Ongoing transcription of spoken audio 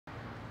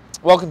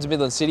Welcome to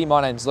Midland City. My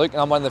name's Luke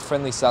and I'm one of the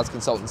friendly sales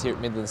consultants here at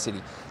Midland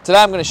City. Today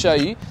I'm going to show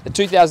you the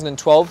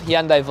 2012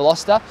 Hyundai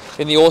Veloster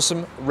in the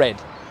awesome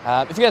red.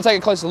 If you're going to take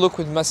a closer look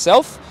with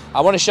myself, I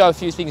want to show a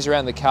few things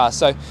around the car.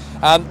 So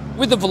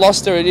with the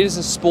Veloster, it is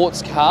a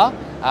sports car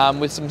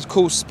with some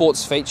cool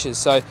sports features.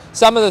 So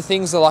some of the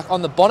things are like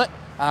on the bonnet,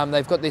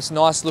 they've got this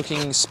nice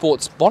looking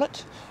sports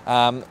bonnet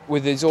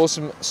with this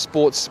awesome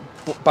sports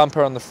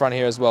bumper on the front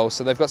here as well.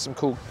 So they've got some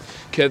cool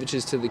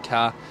curvatures to the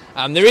car.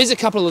 There is a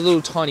couple of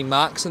little tiny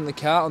marks in the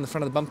car on the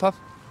front of the bumper.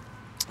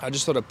 I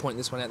just thought I'd point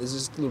this one out. There's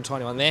just a little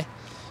tiny one there.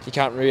 You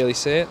can't really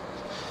see it.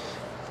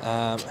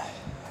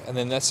 And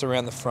then that's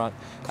around the front.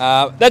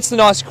 That's the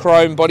nice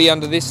chrome body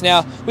under this.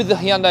 Now, with the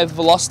Hyundai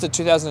Veloster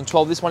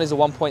 2012, this one is a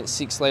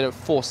 1.6 litre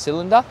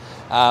 4-cylinder.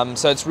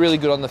 So it's really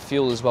good on the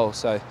fuel as well.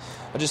 So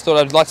I just thought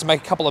I'd like to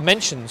make a couple of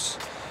mentions.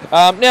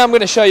 Now I'm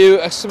going to show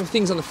you some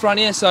things on the front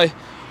here. So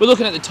we're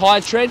looking at the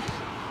tyre tread.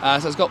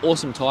 So it's got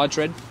awesome tyre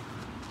tread.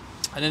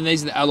 And then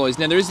these are the alloys.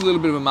 Now there is a little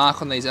bit of a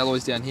mark on these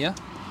alloys down here,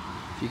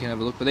 if you can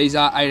have a look, but these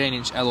are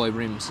 18-inch alloy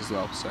rims as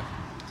well, so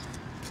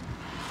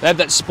they have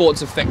that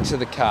sports effect to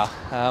the car.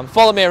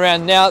 Follow me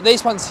around. Now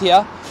these ones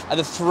here are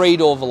the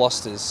 3-door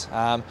Velosters.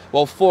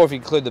 Well, 4 if you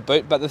include the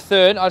boot, but the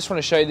third, I just want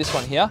to show you this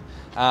one here.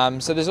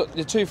 So there's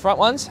the 2 front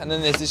ones, and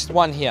then there's this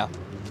one here.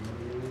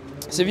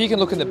 So if you can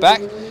look in the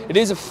back, it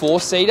is a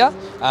 4-seater.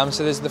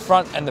 So there's the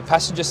front and the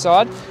passenger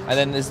side, and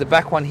then there's the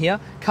back one here,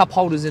 cup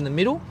holders in the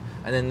middle,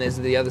 and then there's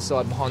the other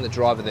side behind the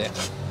driver there.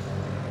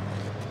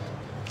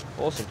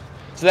 Awesome.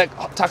 So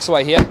that tucks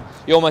away here.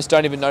 You almost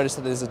don't even notice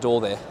that there's a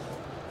door there.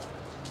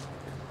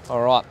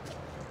 All right.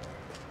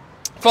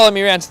 Follow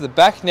me around to the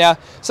back. Now,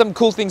 some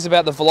cool things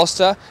about the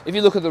Veloster. If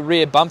you look at the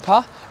rear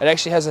bumper, it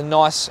actually has a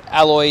nice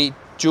alloy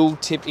dual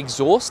tip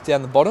exhaust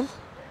down the bottom.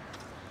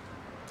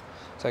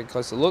 Take a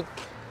closer look.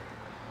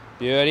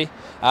 Beauty.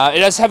 It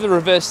does have the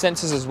reverse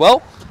sensors as well,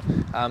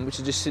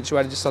 which are just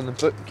situated just on the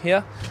boot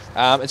here.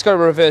 It's got a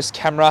reverse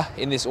camera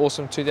in this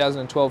awesome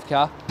 2012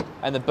 car,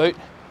 and the boot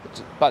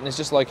button is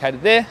just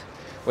located there,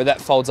 where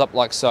that folds up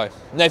like so.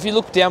 Now if you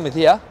look down with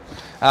here,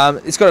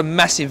 it's got a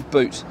massive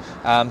boot,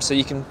 so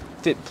you can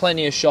fit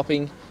plenty of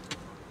shopping,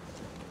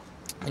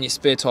 and your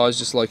spare tyres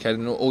just located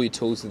and all your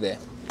tools are there.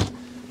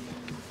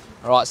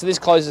 Alright, so this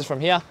closes from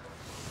here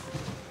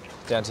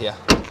down to here.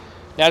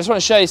 Now I just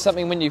want to show you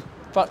something when you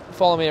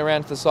follow me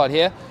around to the side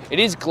here. It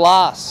is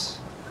glass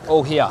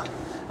all here,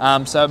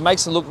 so it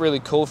makes it look really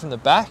cool from the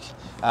back.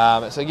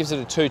 So it gives it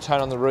a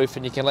two-tone on the roof,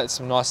 and you can let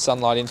some nice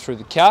sunlight in through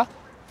the car.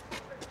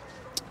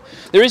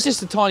 There is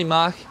just a tiny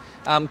mark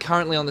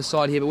currently on the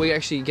side here, but we're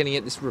actually going to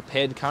get this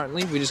repaired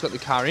currently. We just got the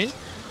car in,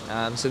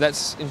 so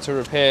that's into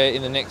repair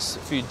in the next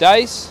few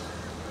days.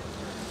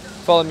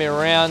 Follow me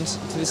around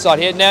to this side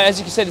here. Now, as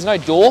you can see, there's no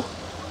door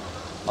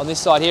on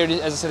this side here. It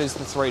is, as I said, it's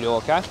the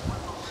 3-door, okay?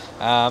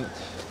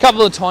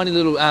 Couple of tiny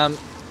little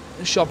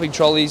shopping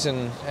trolleys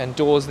and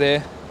doors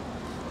there.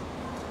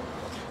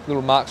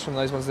 Little marks from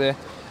those ones there.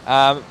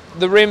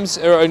 The rims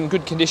are in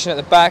good condition at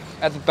the back.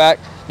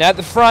 Now at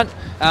the front,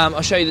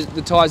 I'll show you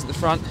the tyres at the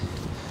front.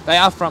 They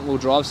are front wheel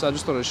drive, so I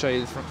just thought I'd show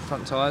you the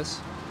front tyres.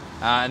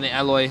 And the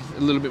alloy, a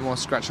little bit more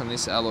scratch on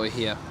this alloy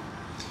here.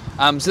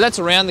 So that's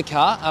around the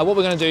car. What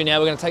we're going to do now,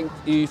 we're going to take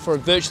you for a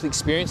virtual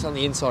experience on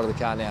the inside of the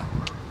car now.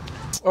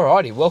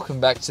 Alrighty,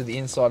 welcome back to the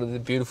inside of the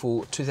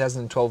beautiful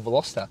 2012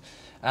 Veloster.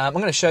 I'm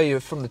going to show you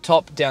from the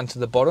top down to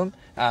the bottom.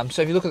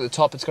 So if you look at the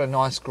top, it's got a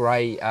nice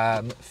grey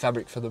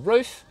fabric for the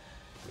roof.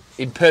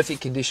 In perfect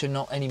condition,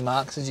 not any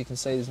marks. As you can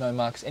see, there's no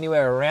marks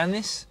anywhere around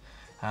this.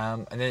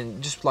 And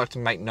then just like to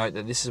make note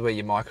that this is where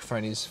your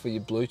microphone is for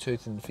your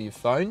Bluetooth and for your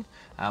phone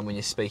when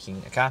you're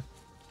speaking, okay?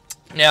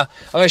 Now,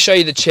 I'm going to show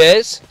you the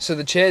chairs. So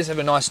the chairs have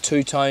a nice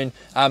two-tone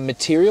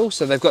material.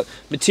 So they've got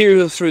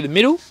material through the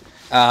middle,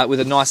 with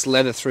a nice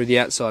leather through the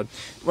outside.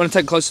 Want to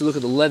take a closer look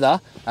at the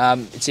leather,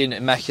 it's in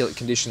immaculate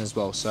condition as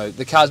well, so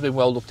the car's been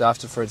well looked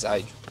after for its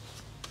age.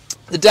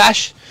 The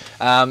dash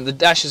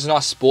is a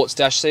nice sports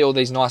dash. See all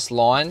these nice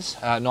lines,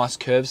 nice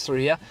curves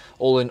through here,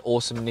 all in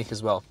awesome nick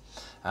as well.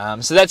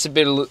 So that's a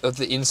bit of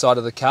the inside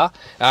of the car.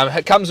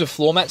 It comes with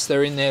floor mats,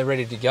 they're in there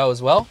ready to go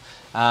as well.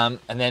 And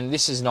then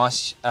this is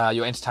nice,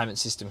 your entertainment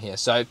system here.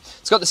 So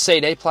it's got the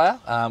CD player,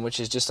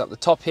 which is just up the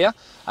top here.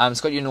 It's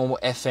got your normal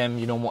FM,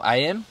 your normal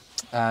AM.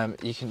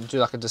 You can do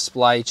like a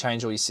display,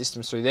 change all your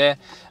systems through there,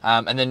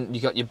 and then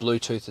you got your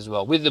Bluetooth as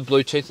well. With the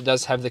Bluetooth, it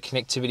does have the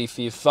connectivity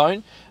for your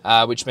phone,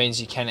 which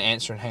means you can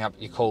answer and hang up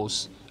your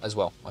calls as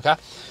well. Okay,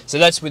 so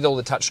that's with all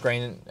the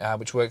touchscreen,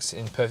 which works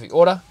in perfect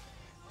order.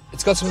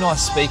 It's got some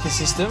nice speaker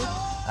system,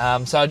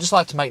 so I'd just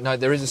like to make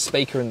note there is a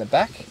speaker in the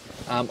back,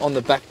 on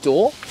the back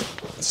door.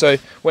 So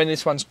when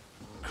this one's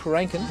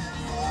cranking,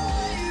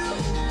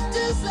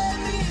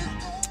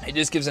 it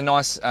just gives a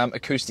nice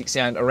acoustic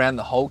sound around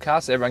the whole car,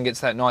 so everyone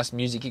gets that nice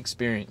music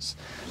experience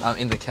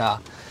in the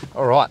car.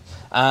 All right,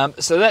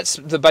 so that's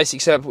the basic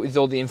setup with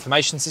all the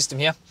information system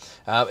here.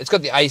 It's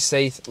got the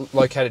AC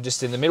located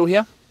just in the middle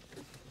here,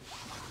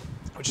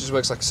 which just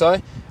works like so,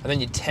 and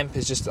then your temp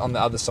is just on the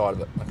other side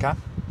of it, okay?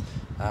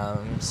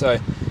 So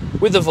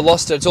with the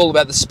Veloster, it's all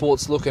about the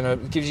sports look, and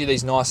it gives you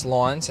these nice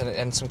lines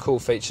and some cool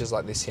features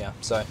like this here.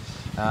 So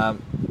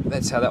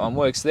that's how that one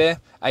works there.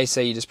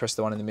 AC, you just press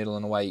the one in the middle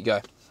and away you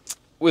go.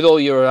 With all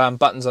your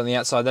buttons on the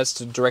outside, that's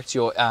to direct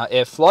your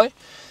airflow.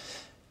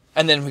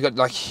 And then we've got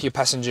like your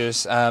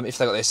passengers, if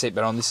they've got their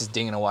seatbelt on, this is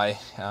dinging away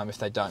if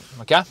they don't,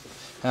 okay?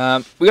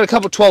 We've got a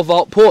couple of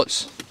 12-volt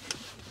ports.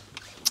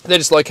 They're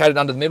just located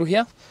under the middle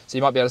here. So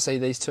you might be able to see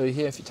these two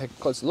here if you take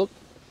a closer look.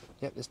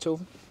 Yep, there's two of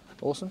them.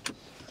 Awesome.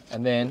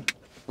 And then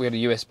we got a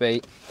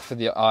USB for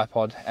the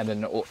iPod and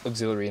then an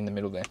auxiliary in the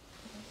middle there.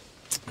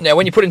 Now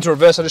when you put it into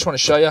reverse, I just want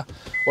to show you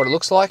what it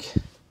looks like.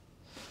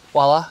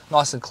 Voila,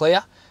 nice and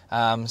clear.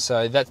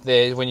 So that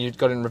there, when you've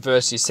got it in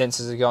reverse, your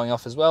sensors are going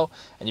off as well,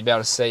 and you'll be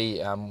able to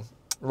see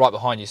right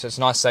behind you. So it's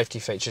nice safety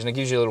features, and it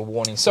gives you a little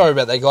warning. Sorry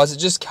about that, guys. It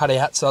just cut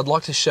out. So I'd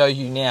like to show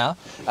you now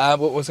what I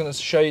was going to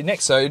show you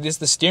next. So it is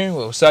the steering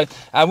wheel. So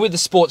with the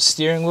sports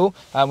steering wheel,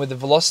 with the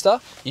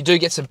Veloster, you do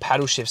get some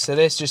paddle shifts. So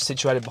they're just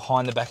situated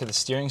behind the back of the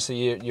steering. So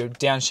your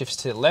down shifts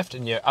to the left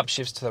and your up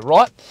shifts to the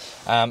right.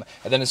 And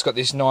then it's got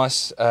this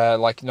nice,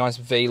 nice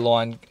V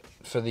line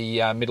for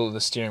the middle of the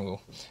steering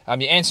wheel.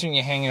 Your answering,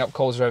 your hanging up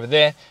calls are over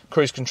there.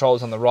 Cruise control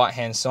is on the right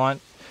hand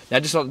side. Now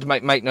just wanted to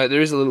make note,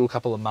 there is a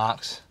couple of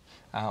marks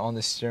on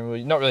this steering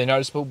wheel. Not really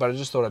noticeable, but I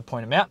just thought I'd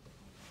point them out.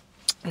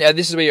 Now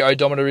this is where your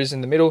odometer is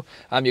in the middle.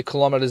 Your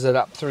kilometres are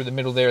up through the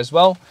middle there as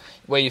well,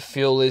 where your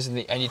fuel is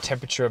and your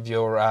temperature of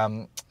your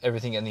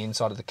everything on the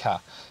inside of the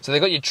car. So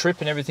they've got your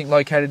trip and everything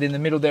located in the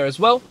middle there as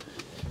well.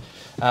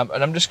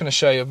 And I'm just going to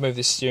show you, I've moved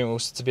this steering wheel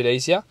so it's a bit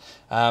easier.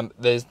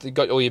 They've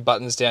got all your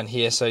buttons down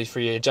here, so for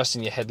your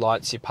adjusting your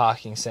headlights, your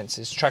parking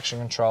sensors, traction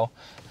control,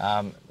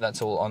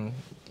 that's all on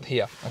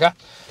here,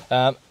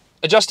 okay?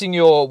 Adjusting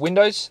your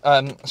windows,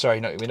 sorry,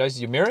 not your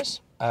windows, your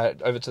mirrors,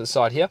 over to the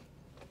side here.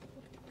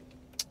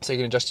 So you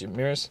can adjust your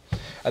mirrors.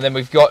 And then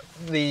we've got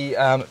the,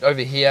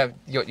 over here,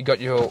 you got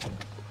your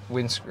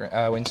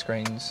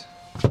windscreens,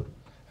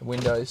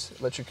 windows,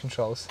 electric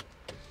controls.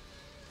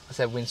 I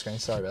said windscreen,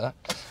 sorry about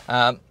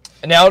that.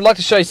 And now I'd like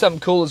to show you something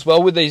cool as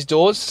well with these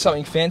doors,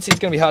 something fancy. It's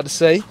going to be hard to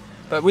see,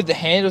 but with the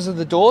handles of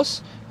the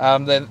doors,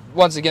 then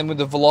once again with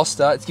the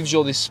Veloster, it gives you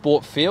all this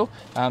sport feel.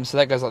 So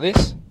that goes like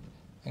this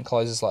and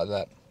closes like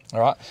that. All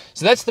right,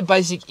 so that's the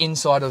basic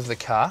inside of the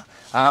car.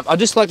 I'd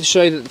just like to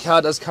show you that the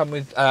car does come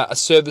with a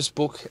service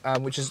book,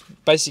 which is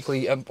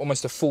basically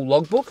almost a full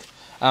logbook.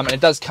 And it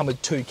does come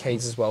with 2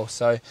 keys as well.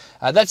 So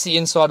that's the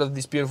inside of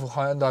this beautiful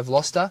Hyundai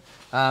Veloster.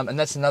 And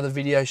that's another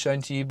video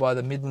shown to you by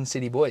the Midland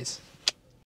City boys.